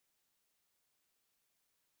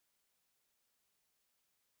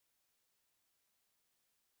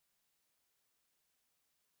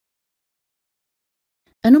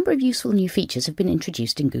A number of useful new features have been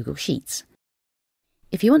introduced in Google Sheets.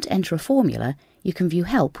 If you want to enter a formula, you can view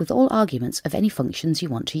help with all arguments of any functions you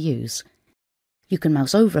want to use. You can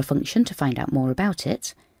mouse over a function to find out more about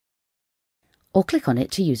it, or click on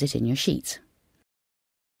it to use it in your sheet.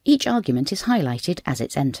 Each argument is highlighted as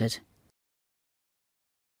it's entered.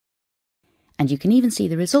 And you can even see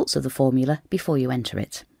the results of the formula before you enter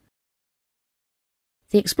it.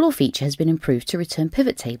 The Explore feature has been improved to return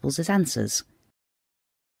pivot tables as answers.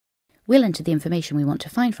 We'll enter the information we want to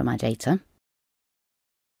find from our data,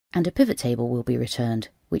 and a pivot table will be returned,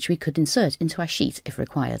 which we could insert into our sheet if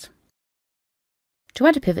required. To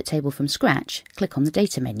add a pivot table from scratch, click on the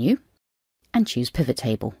Data menu and choose Pivot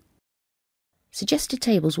Table. Suggested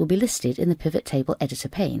tables will be listed in the Pivot Table Editor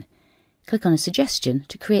pane. Click on a suggestion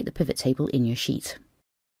to create the pivot table in your sheet.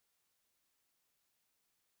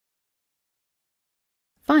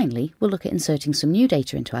 Finally, we'll look at inserting some new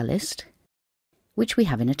data into our list, which we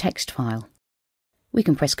have in a text file. We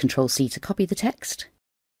can press Ctrl+C to copy the text,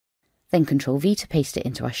 then Ctrl+V to paste it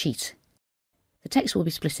into our sheet. The text will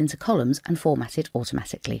be split into columns and formatted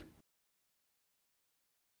automatically.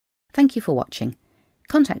 Thank you for watching.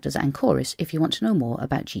 Contact us at Ancoris if you want to know more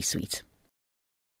about G Suite.